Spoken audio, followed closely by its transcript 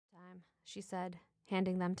she said,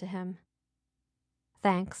 handing them to him.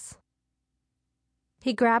 Thanks.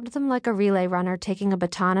 He grabbed them like a relay runner taking a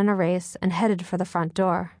baton in a race and headed for the front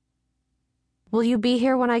door. Will you be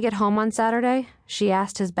here when I get home on Saturday? She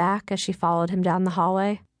asked his back as she followed him down the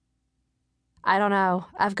hallway. I don't know.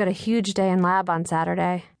 I've got a huge day in lab on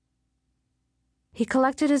Saturday. He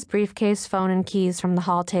collected his briefcase, phone, and keys from the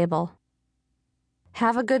hall table.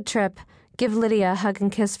 Have a good trip. Give Lydia a hug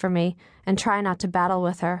and kiss for me, and try not to battle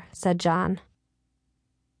with her, said John.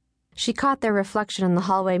 She caught their reflection in the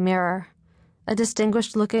hallway mirror. A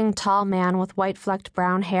distinguished-looking, tall man with white-flecked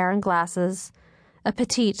brown hair and glasses. A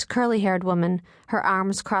petite, curly-haired woman, her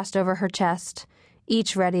arms crossed over her chest,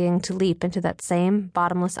 each readying to leap into that same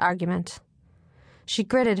bottomless argument. She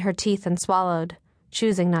gritted her teeth and swallowed,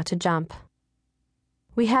 choosing not to jump.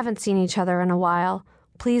 We haven't seen each other in a while.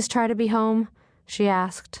 Please try to be home, she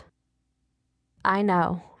asked. I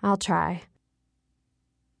know. I'll try.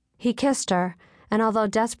 He kissed her, and although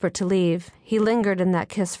desperate to leave, he lingered in that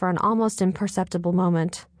kiss for an almost imperceptible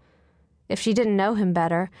moment. If she didn't know him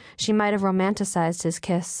better, she might have romanticized his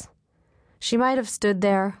kiss. She might have stood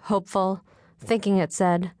there, hopeful, thinking it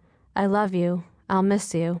said, I love you, I'll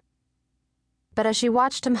miss you. But as she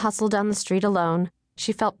watched him hustle down the street alone,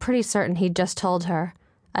 she felt pretty certain he'd just told her,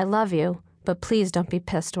 I love you, but please don't be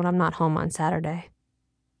pissed when I'm not home on Saturday.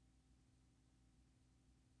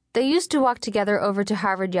 They used to walk together over to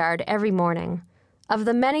Harvard Yard every morning. Of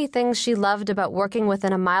the many things she loved about working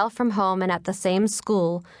within a mile from home and at the same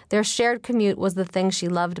school, their shared commute was the thing she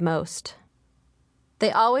loved most.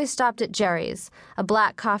 They always stopped at Jerry's, a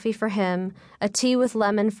black coffee for him, a tea with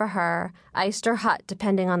lemon for her, iced or hot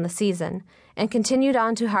depending on the season, and continued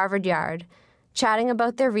on to Harvard Yard, chatting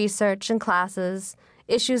about their research and classes,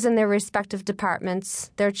 issues in their respective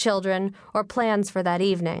departments, their children, or plans for that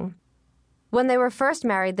evening. When they were first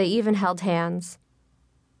married, they even held hands.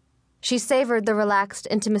 She savored the relaxed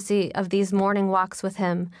intimacy of these morning walks with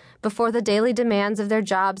him before the daily demands of their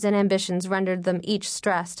jobs and ambitions rendered them each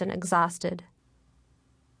stressed and exhausted.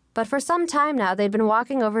 But for some time now, they'd been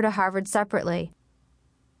walking over to Harvard separately.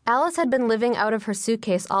 Alice had been living out of her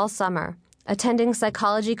suitcase all summer, attending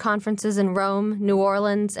psychology conferences in Rome, New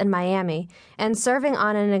Orleans, and Miami, and serving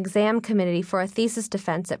on an exam committee for a thesis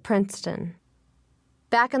defense at Princeton.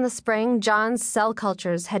 Back in the spring, John's cell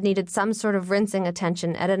cultures had needed some sort of rinsing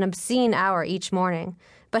attention at an obscene hour each morning,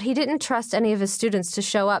 but he didn't trust any of his students to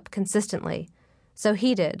show up consistently, so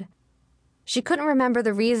he did. She couldn't remember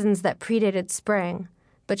the reasons that predated spring,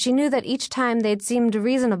 but she knew that each time they'd seemed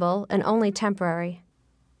reasonable and only temporary.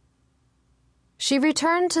 She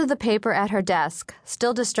returned to the paper at her desk,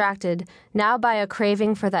 still distracted, now by a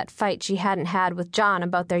craving for that fight she hadn't had with John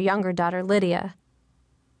about their younger daughter, Lydia.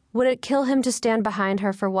 Would it kill him to stand behind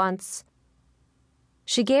her for once?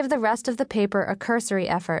 She gave the rest of the paper a cursory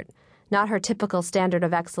effort, not her typical standard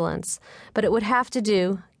of excellence, but it would have to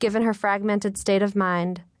do, given her fragmented state of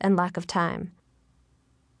mind and lack of time.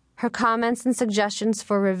 Her comments and suggestions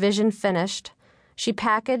for revision finished, she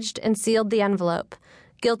packaged and sealed the envelope,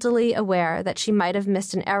 guiltily aware that she might have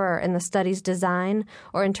missed an error in the study's design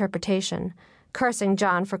or interpretation, cursing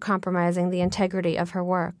John for compromising the integrity of her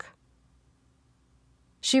work.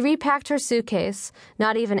 She repacked her suitcase,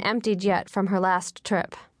 not even emptied yet from her last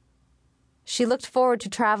trip. She looked forward to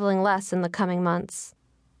traveling less in the coming months.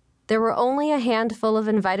 There were only a handful of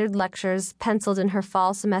invited lectures penciled in her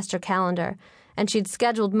fall semester calendar, and she'd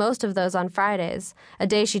scheduled most of those on Fridays, a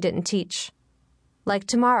day she didn't teach. Like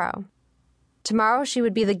tomorrow. Tomorrow she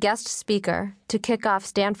would be the guest speaker to kick off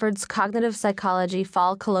Stanford's Cognitive Psychology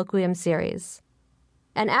Fall Colloquium Series.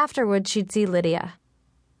 And afterward she'd see Lydia.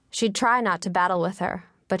 She'd try not to battle with her,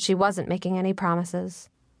 but she wasn't making any promises.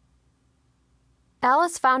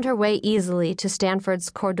 Alice found her way easily to Stanford's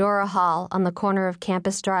Cordura Hall on the corner of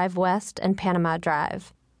Campus Drive West and Panama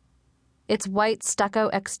Drive. Its white stucco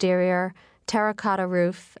exterior, terracotta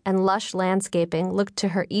roof, and lush landscaping looked to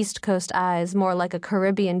her East Coast eyes more like a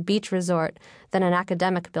Caribbean beach resort than an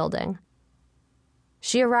academic building.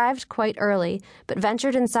 She arrived quite early, but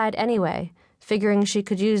ventured inside anyway, figuring she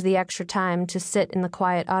could use the extra time to sit in the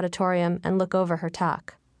quiet auditorium and look over her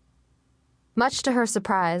talk. Much to her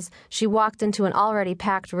surprise, she walked into an already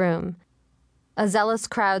packed room. A zealous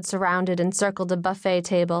crowd surrounded and circled a buffet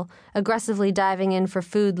table, aggressively diving in for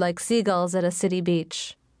food like seagulls at a city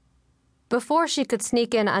beach. Before she could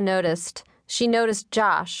sneak in unnoticed, she noticed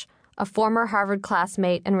Josh, a former Harvard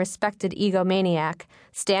classmate and respected egomaniac,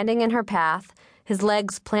 standing in her path, his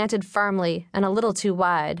legs planted firmly and a little too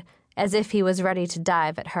wide, as if he was ready to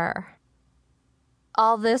dive at her.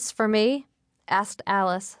 "All this for me?" asked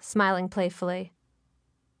Alice, smiling playfully.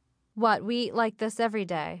 "What, we eat like this every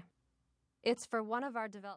day. It's for one of our development."